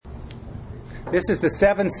This is the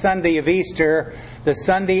seventh Sunday of Easter, the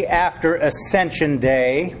Sunday after Ascension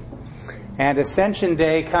Day. And Ascension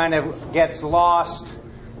Day kind of gets lost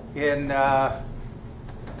in the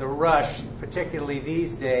rush, particularly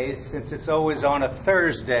these days, since it's always on a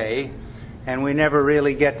Thursday, and we never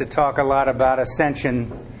really get to talk a lot about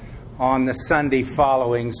Ascension on the Sunday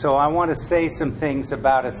following. So I want to say some things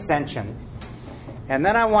about Ascension. And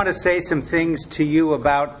then I want to say some things to you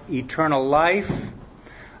about eternal life,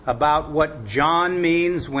 about what John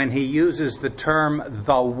means when he uses the term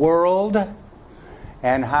the world,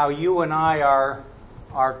 and how you and I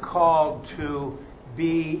are called to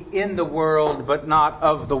be in the world but not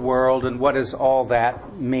of the world, and what does all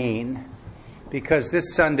that mean? Because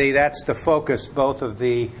this Sunday, that's the focus both of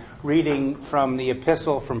the reading from the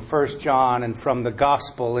epistle from 1 John and from the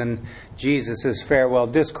gospel in Jesus' farewell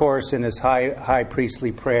discourse in his high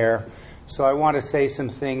priestly prayer. So I want to say some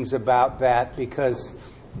things about that because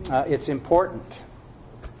it's important.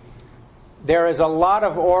 There is a lot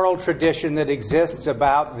of oral tradition that exists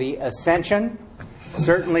about the ascension.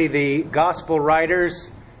 Certainly the gospel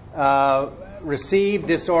writers received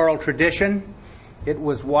this oral tradition. It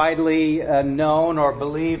was widely known or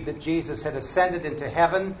believed that Jesus had ascended into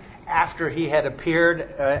heaven after he had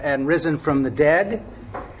appeared and risen from the dead.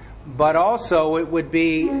 But also it would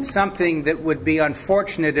be something that would be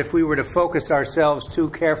unfortunate if we were to focus ourselves too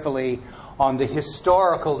carefully on the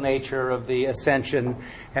historical nature of the ascension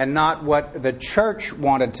and not what the church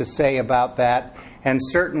wanted to say about that, and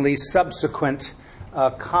certainly subsequent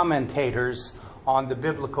commentators on the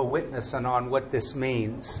biblical witness and on what this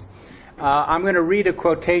means. I'm going to read a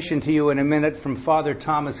quotation to you in a minute from Father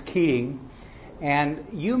Thomas Keating. And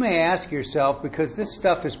you may ask yourself, because this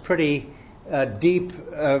stuff is pretty deep,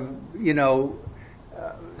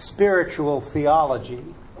 spiritual theology,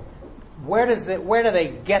 where do they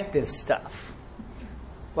get this stuff?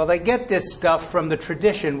 Well, they get this stuff from the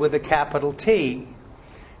tradition with a capital T.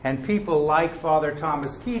 And people like Father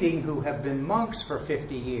Thomas Keating, who have been monks for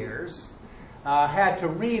 50 years, had to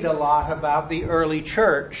read a lot about the early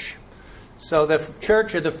church. So the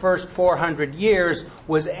church of the first 400 years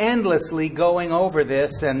was endlessly going over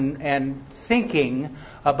this and thinking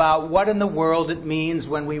about what in the world it means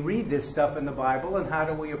when we read this stuff in the Bible, and how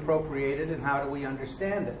do we appropriate it and how do we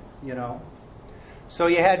understand it, So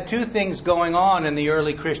you had two things going on in the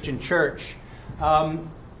early Christian church.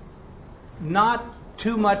 Not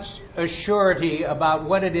too much surety about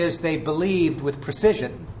what it is they believed with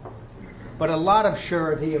precision, but a lot of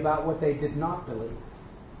surety about what they did not believe.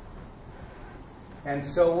 And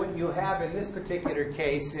so what you have in this particular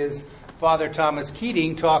case is Father Thomas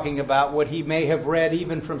Keating talking about what he may have read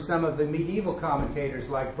even from some of the medieval commentators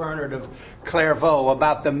like Bernard of Clairvaux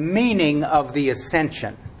about the meaning of the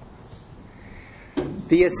ascension.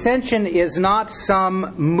 The ascension is not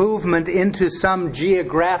some movement into some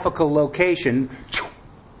geographical location,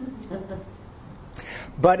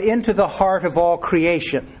 but into the heart of all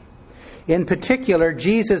creation. In particular,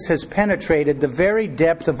 Jesus has penetrated the very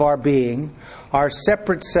depth of our being. Our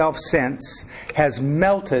separate self-sense has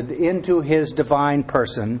melted into his divine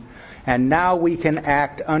person, and now we can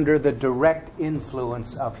act under the direct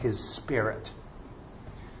influence of his Spirit.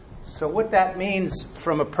 So what that means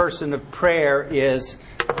from a person of prayer is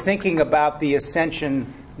thinking about the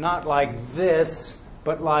ascension not like this,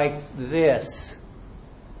 but like this.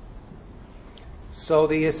 So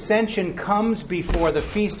the ascension comes before the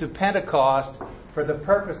Feast of Pentecost for the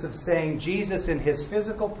purpose of saying Jesus in his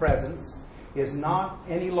physical presence is not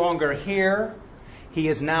any longer here. He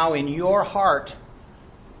is now in your heart.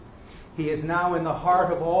 He is now in the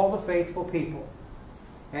heart of all the faithful people.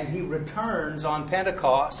 And he returns on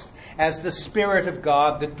Pentecost as the Spirit of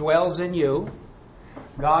God that dwells in you,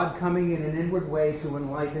 God coming in an inward way to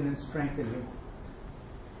enlighten and strengthen you.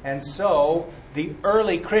 And so the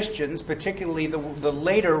early Christians, particularly the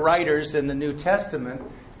later writers in the New Testament,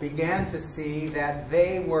 began to see that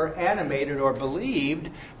they were animated, or believed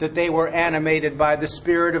that they were animated by the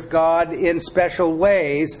Spirit of God in special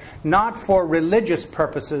ways, not for religious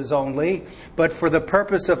purposes only, but for the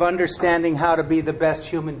purpose of understanding how to be the best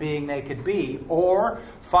human being they could be, or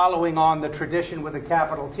following on the tradition with a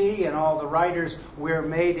capital T and all the writers, we're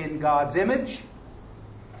made in God's image.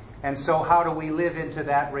 And so how do we live into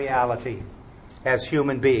that reality as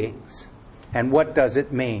human beings? And what does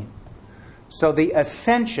it mean? So the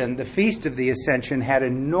Ascension, the Feast of the Ascension, had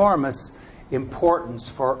enormous importance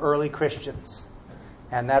for early Christians.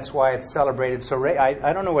 And that's why it's celebrated so...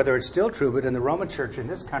 I don't know whether it's still true, but in the Roman Church in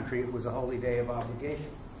this country, it was a holy day of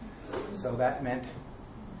obligation. So that meant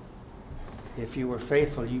if you were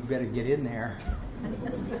faithful, you better get in there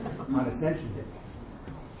on Ascension Day.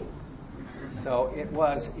 So it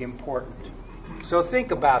was important. So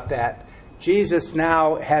think about that. Jesus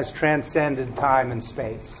now has transcended time and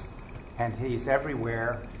space, and he's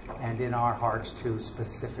everywhere and in our hearts too,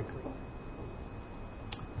 specifically.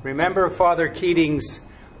 Remember Father Keating's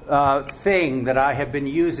thing that I have been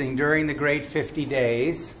using during the Great 50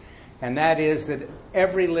 Days, and that is that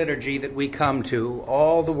every liturgy that we come to,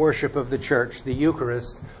 all the worship of the Church, the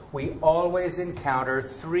Eucharist, we always encounter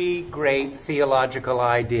three great theological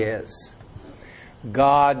ideas: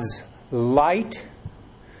 God's light,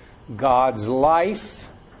 God's life,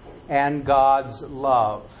 and God's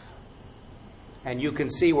love. And you can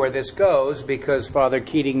see where this goes, because Father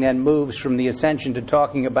Keating then moves from the Ascension to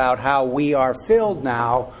talking about how we are filled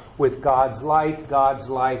now with God's light, God's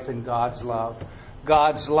life, and God's love.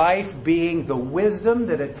 God's life being the wisdom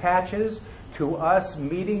that attaches to us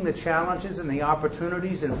meeting the challenges and the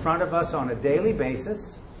opportunities in front of us on a daily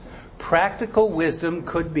basis. Practical wisdom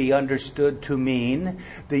could be understood to mean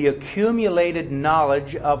the accumulated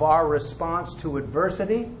knowledge of our response to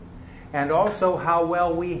adversity, and also how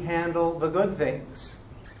well we handle the good things.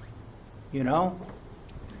 You know?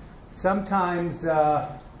 Sometimes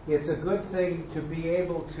it's a good thing to be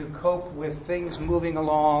able to cope with things moving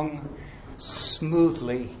along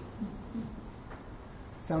smoothly.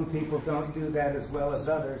 Some people don't do that as well as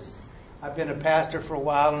others. I've been a pastor for a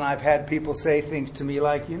while, and I've had people say things to me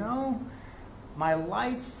like, you know, my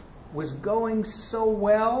life was going so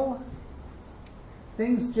well.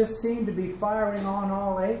 Things just seemed to be firing on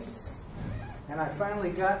all eights. And I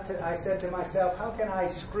finally I said to myself, how can I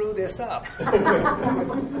screw this up?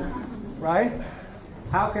 Right?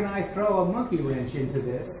 How can I throw a monkey wrench into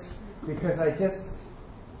this? Because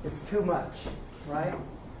it's too much, right?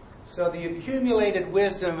 So the accumulated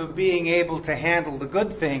wisdom of being able to handle the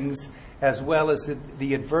good things as well as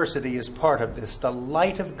the adversity is part of this. The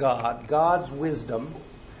light of God, God's wisdom,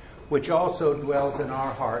 which also dwells in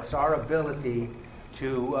our hearts, our ability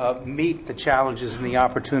to meet the challenges and the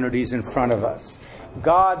opportunities in front of us.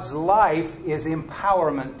 God's life is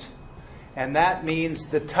empowerment. And that means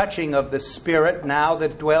the touching of the Spirit now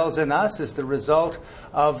that dwells in us is the result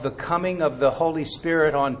of the coming of the Holy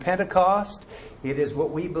Spirit on Pentecost. It is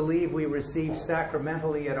what we believe we receive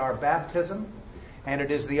sacramentally at our baptism. And it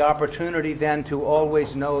is the opportunity then to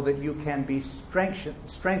always know that you can be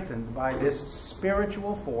strengthened by this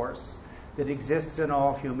spiritual force that exists in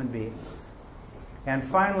all human beings. And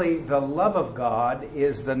finally, the love of God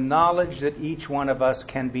is the knowledge that each one of us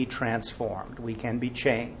can be transformed. We can be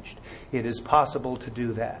changed. It is possible to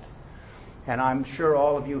do that. And I'm sure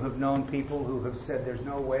all of you have known people who have said, there's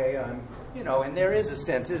no way and there is a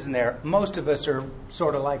sense, isn't there? Most of us are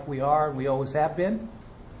sort of like we are, we always have been.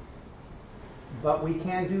 But we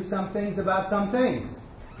can do some things about some things.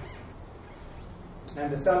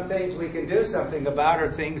 And the some things we can do something about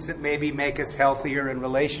are things that maybe make us healthier in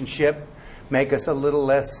relationship, make us a little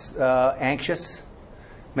less anxious,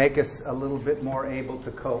 make us a little bit more able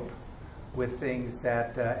to cope with things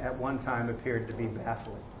that at one time appeared to be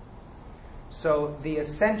baffling. So the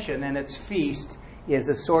Ascension and its feast is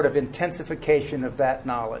a sort of intensification of that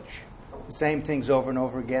knowledge. The same things over and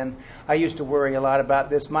over again. I used to worry a lot about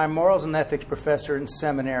this. My morals and ethics professor in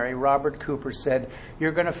seminary, Robert Cooper, said,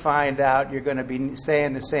 you're going to find out you're going to be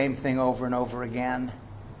saying the same thing over and over again.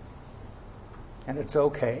 And it's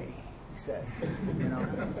okay, he said.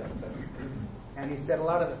 And he said, a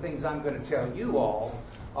lot of the things I'm going to tell you all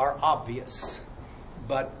are obvious.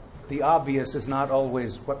 But the obvious is not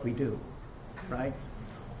always what we do, right?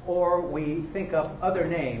 Or we think up other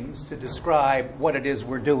names to describe what it is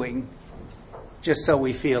we're doing, just so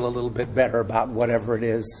we feel a little bit better about whatever it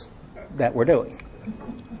is that we're doing.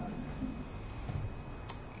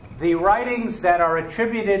 The writings that are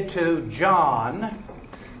attributed to John,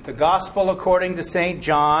 the Gospel according to St.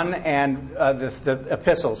 John, and the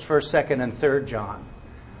epistles, 1st, 2nd, and 3rd John,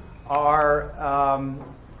 are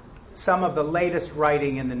some of the latest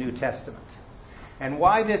writing in the New Testament. And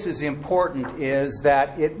why this is important is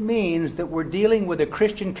that it means that we're dealing with a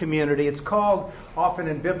Christian community. It's called, often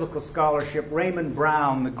in biblical scholarship, Raymond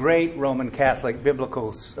Brown, the great Roman Catholic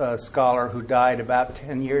biblical scholar who died about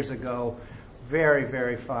 10 years ago. Very,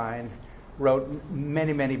 very fine. Wrote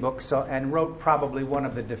many, many books and wrote probably one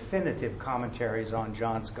of the definitive commentaries on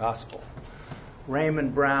John's Gospel.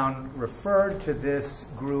 Raymond Brown referred to this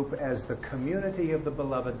group as the community of the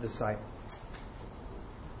beloved disciple.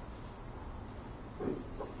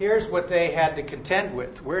 Here's what they had to contend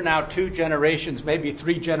with. We're now 2 generations, maybe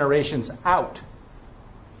 3 generations out.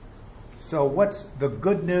 So what's the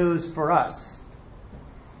good news for us?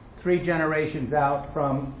 3 generations out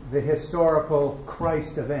from the historical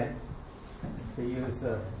Christ event, to use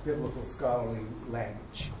the biblical scholarly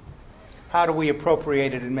language. How do we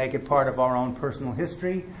appropriate it and make it part of our own personal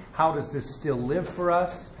history? How does this still live for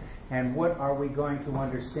us? And what are we going to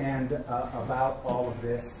understand about all of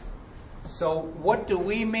this? So what do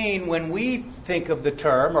we mean when we think of the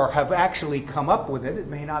term, or have actually come up with it? It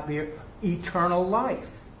may not be eternal life.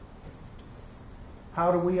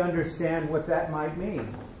 How do we understand what that might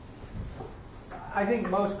mean? I think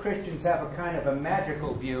most Christians have a kind of a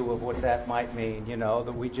magical view of what that might mean,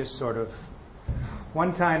 that we just sort of...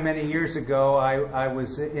 One time many years ago, I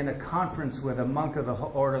was in a conference with a monk of the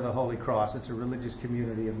Order of the Holy Cross. It's a religious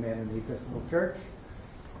community of men in the Episcopal Church.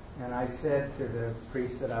 And I said to the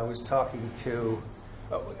priest that I was talking to,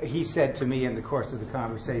 he said to me in the course of the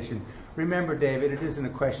conversation, "Remember, David, it isn't a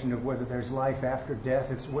question of whether there's life after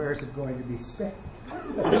death, it's where is it going to be spent."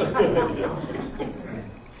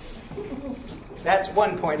 That's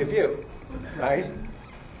one point of view, right,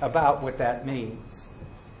 about what that means.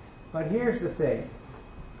 But here's the thing.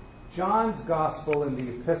 John's Gospel and the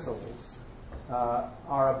epistles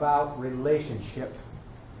are about relationship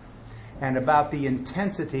and about the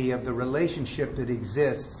intensity of the relationship that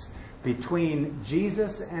exists between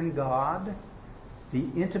Jesus and God, the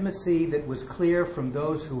intimacy that was clear from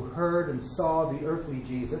those who heard and saw the earthly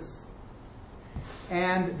Jesus,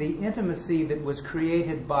 and the intimacy that was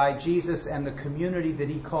created by Jesus and the community that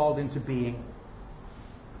he called into being.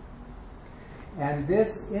 And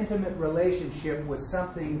this intimate relationship was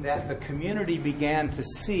something that the community began to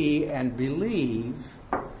see and believe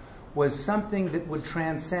was something that would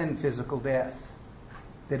transcend physical death,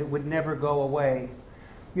 that it would never go away.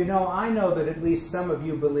 I know that at least some of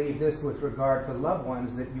you believe this with regard to loved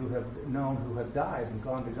ones that you have known who have died and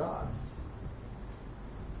gone to God.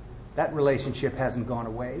 That relationship hasn't gone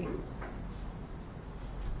away.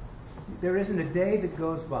 There isn't a day that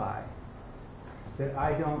goes by that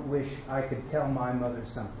I don't wish I could tell my mother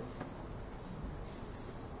something.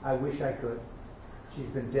 I wish I could. She's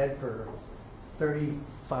been dead for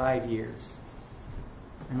 35 years.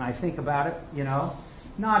 And I think about it,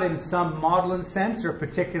 not in some maudlin sense or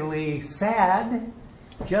particularly sad,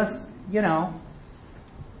 just,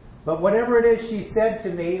 But whatever it is she said to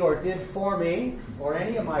me or did for me, or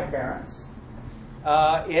any of my parents,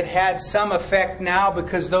 it had some effect now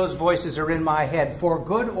because those voices are in my head, for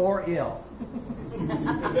good or ill.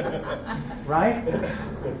 Right?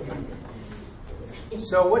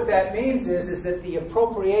 So what that means is that the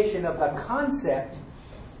appropriation of the concept,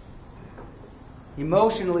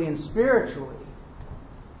 emotionally and spiritually,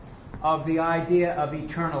 of the idea of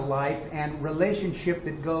eternal life and relationship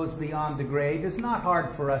that goes beyond the grave is not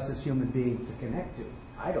hard for us as human beings to connect to.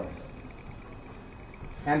 I don't think.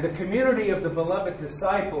 And the community of the beloved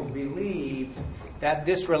disciple believed that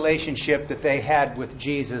this relationship that they had with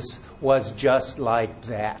Jesus was just like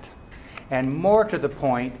that. And more to the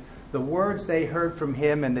point, the words they heard from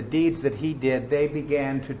him and the deeds that he did, they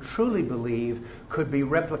began to truly believe could be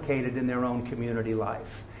replicated in their own community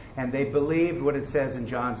life. And they believed what it says in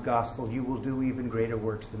John's Gospel, you will do even greater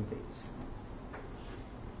works than these.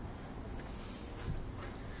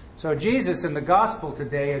 So Jesus in the Gospel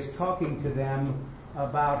today is talking to them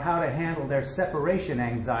about how to handle their separation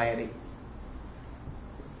anxiety.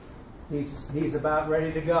 He's about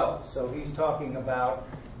ready to go. So he's talking about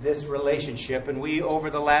this relationship. And we, over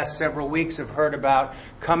the last several weeks, have heard about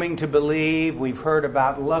coming to believe. We've heard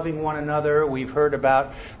about loving one another. We've heard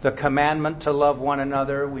about the commandment to love one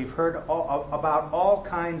another. We've heard about all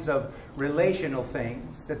kinds of relational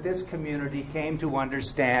things that this community came to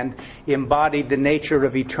understand embodied the nature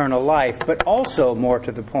of eternal life. But also, more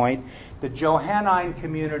to the point, the Johannine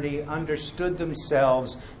community understood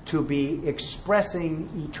themselves to be expressing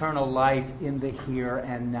eternal life in the here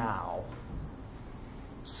and now.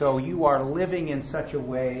 So you are living in such a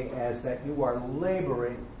way as that you are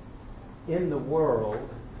laboring in the world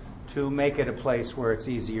to make it a place where it's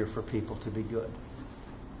easier for people to be good.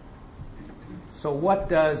 So what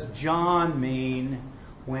does John mean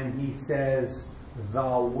when he says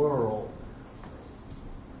the world?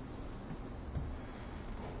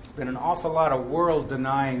 There's been an awful lot of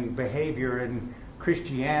world-denying behavior in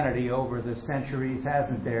Christianity over the centuries,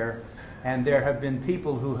 hasn't there? And there have been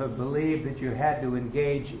people who have believed that you had to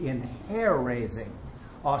engage in hair-raising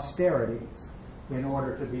austerities in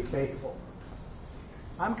order to be faithful.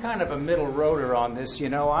 I'm kind of a middle roader on this.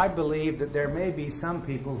 I believe that there may be some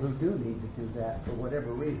people who do need to do that for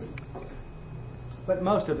whatever reason. But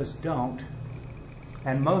most of us don't.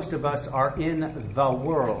 And most of us are in the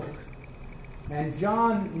world. And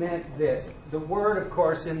John meant this. The word, of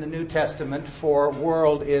course, in the New Testament for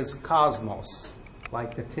world is cosmos,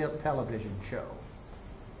 like the television show.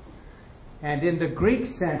 And in the Greek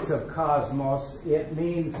sense of cosmos, it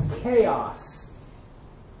means chaos.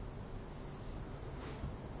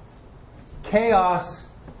 chaos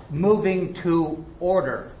moving to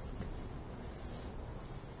order.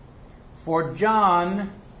 For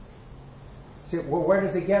John, well, where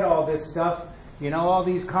does he get all this stuff? You know, all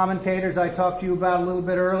these commentators I talked to you about a little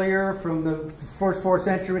bit earlier from the first 4th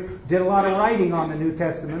century did a lot of writing on the New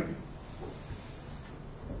Testament.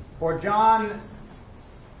 For John,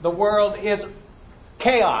 the world is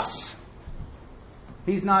chaos.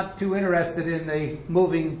 He's not too interested in the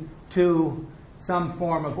moving to some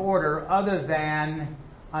form of order other than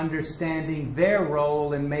understanding their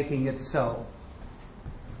role in making it so.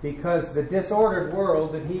 Because the disordered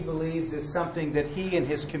world that he believes is something that he and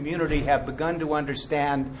his community have begun to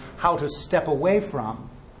understand how to step away from,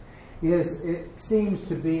 it seems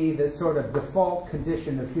to be the sort of default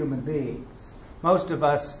condition of human beings. Most of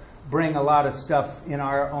us bring a lot of stuff in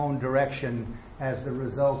our own direction as the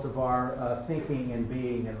result of our thinking and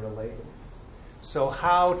being and relating. So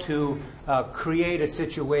how to create a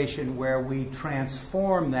situation where we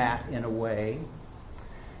transform that in a way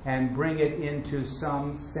and bring it into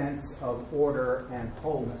some sense of order and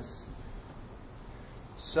wholeness.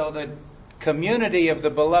 So the community of the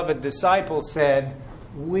beloved disciples said,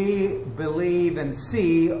 we believe and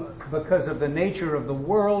see, because of the nature of the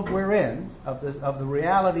world we're in, of the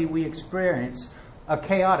reality we experience, a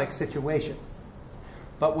chaotic situation.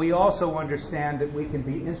 But we also understand that we can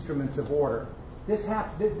be instruments of order. This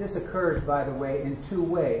occurs, by the way, in 2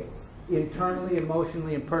 ways: internally,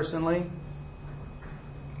 emotionally, and personally,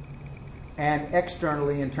 and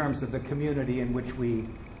externally in terms of the community in which we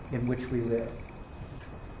live.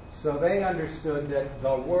 So they understood that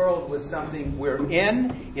the world was something we're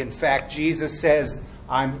in. In fact, Jesus says,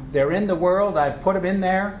 they're in the world, I've put them in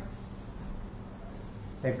there.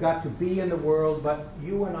 They've got to be in the world, but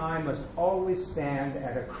you and I must always stand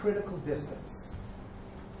at a critical distance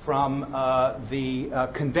from the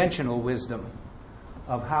conventional wisdom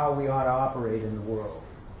of how we ought to operate in the world.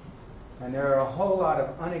 And there are a whole lot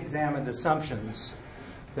of unexamined assumptions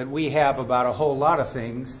that we have about a whole lot of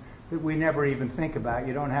things that we never even think about.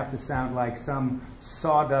 You don't have to sound like some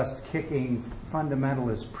sawdust-kicking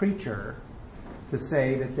fundamentalist preacher to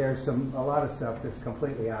say that there's a lot of stuff that's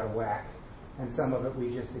completely out of whack. And some of it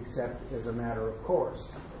we just accept as a matter of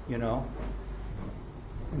course, you know.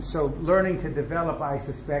 And so learning to develop, I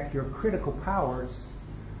suspect, your critical powers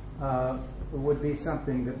would be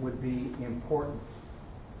something that would be important.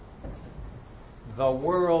 The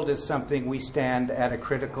world is something we stand at a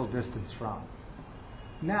critical distance from.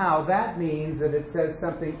 Now, that means that it says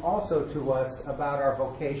something also to us about our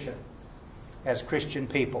vocation as Christian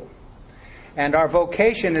people. And our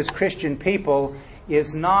vocation as Christian people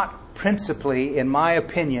is not principally, in my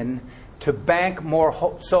opinion, to bank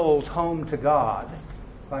more souls home to God,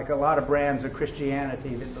 like a lot of brands of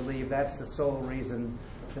Christianity that believe that's the sole reason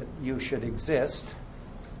that you should exist.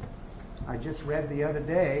 I just read the other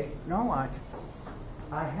day,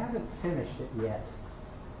 I haven't finished it yet,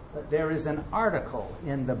 but there is an article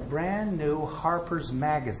in the brand new Harper's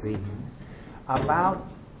Magazine about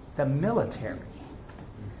the military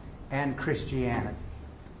and Christianity.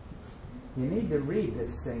 You need to read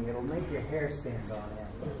this thing. It'll make your hair stand on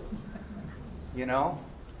end. You know?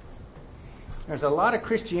 There's a lot of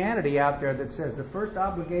Christianity out there that says the first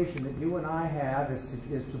obligation that you and I have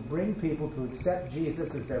is to bring people to accept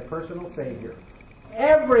Jesus as their personal Savior.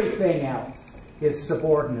 Everything else is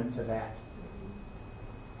subordinate to that.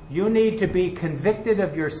 You need to be convicted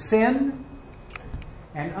of your sin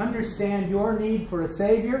and understand your need for a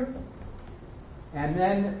Savior, and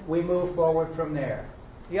then we move forward from there.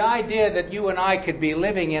 The idea that you and I could be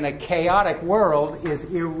living in a chaotic world is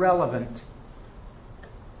irrelevant.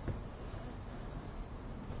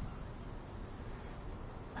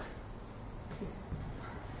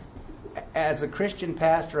 As a Christian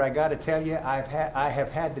pastor, I got to tell you, I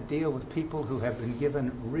have had to deal with people who have been given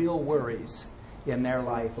real worries in their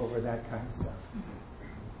life over that kind of stuff.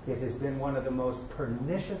 It has been one of the most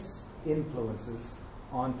pernicious influences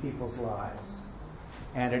on people's lives.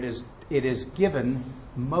 And it is given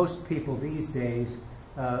most people these days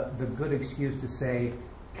the good excuse to say,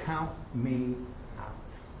 count me out.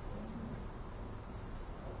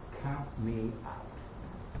 Count me out.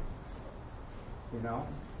 You know?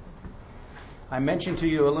 I mentioned to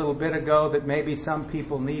you a little bit ago that maybe some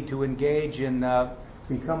people need to engage in,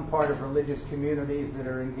 become part of religious communities that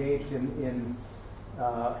are engaged in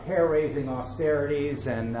hair-raising austerities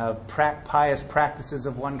and pious practices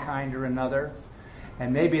of one kind or another.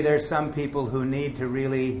 And maybe there's some people who need to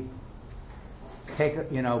really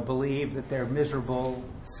believe that they're miserable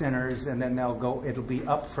sinners, and then it'll be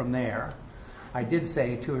up from there. I did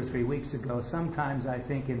say 2 or 3 weeks ago, sometimes I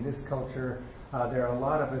think in this culture, there are a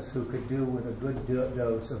lot of us who could do with a good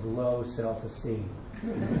dose of low self-esteem.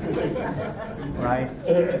 Right?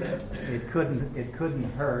 It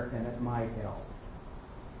couldn't hurt, and it might help.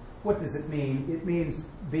 What does it mean? It means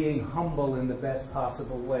being humble in the best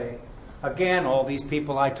possible way. Again, all these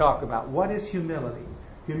people I talk about. What is humility?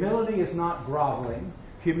 Humility is not groveling.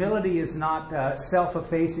 Humility is not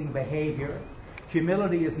self-effacing behavior.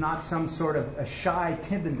 Humility is not some sort of a shy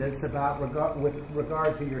timidness with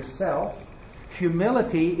regard to yourself.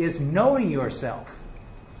 Humility is knowing yourself.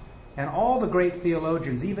 And all the great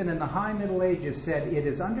theologians, even in the High Middle Ages, said it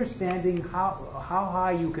is understanding how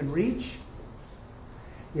high you can reach.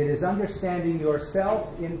 It is understanding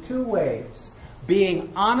yourself in two ways.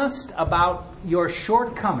 Being honest about your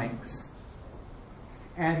shortcomings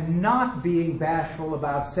and not being bashful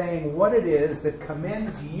about saying what it is that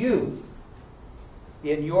commends you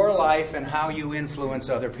in your life and how you influence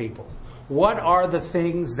other people. What are the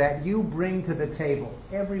things that you bring to the table?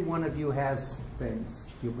 Every one of you has things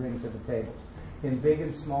you bring to the table in big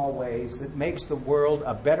and small ways that makes the world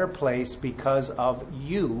a better place because of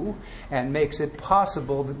you, and makes it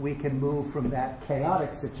possible that we can move from that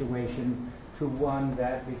chaotic situation to one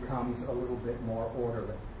that becomes a little bit more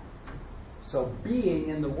orderly. So being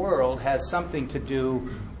in the world has something to do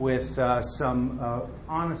with some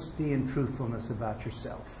honesty and truthfulness about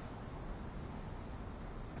yourself.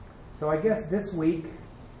 So I guess this week,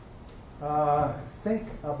 think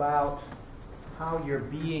about how you're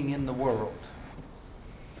being in the world.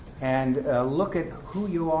 And look at who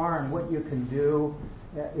you are and what you can do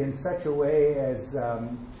in such a way as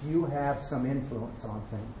you have some influence on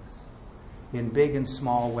things in big and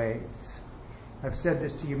small ways. I've said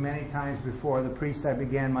this to you many times before. The priest I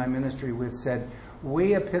began my ministry with said,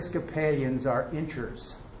 we Episcopalians are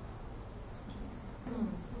inchers.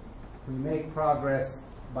 We make progress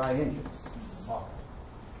by inches often.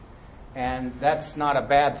 And that's not a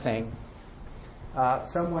bad thing.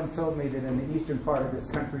 Someone told me that in the eastern part of this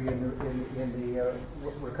country, in the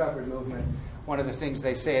recovery movement, one of the things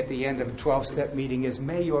they say at the end of a 12-step meeting is,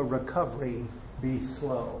 may your recovery be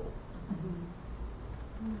slow.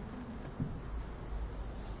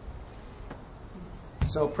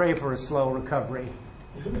 So pray for a slow recovery.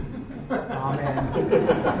 Amen.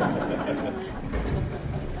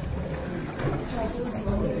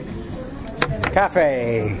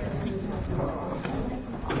 Cafe.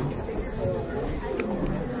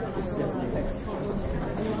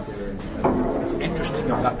 Interesting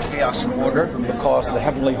about Chaos and Order, because the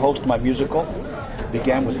Heavenly Host, my musical,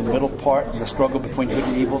 began with the middle part, the struggle between good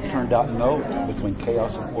and evil turned out no, between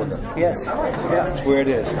chaos and order. Yes. That's where it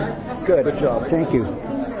is. Good. Good job. Thank you.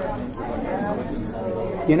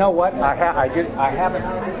 You know what? I haven't.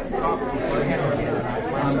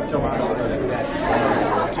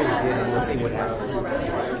 We'll see what happens.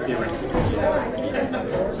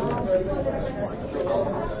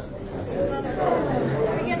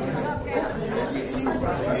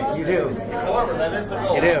 You do.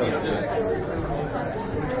 You do.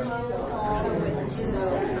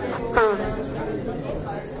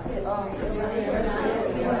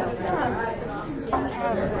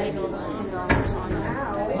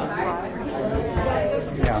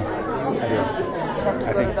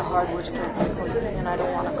 I think the hardware store and I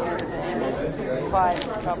don't want to go to the 5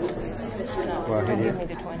 probably. No, well, don't give me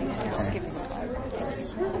the 20. Just give me the 5.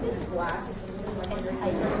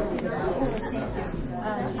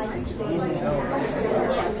 I usually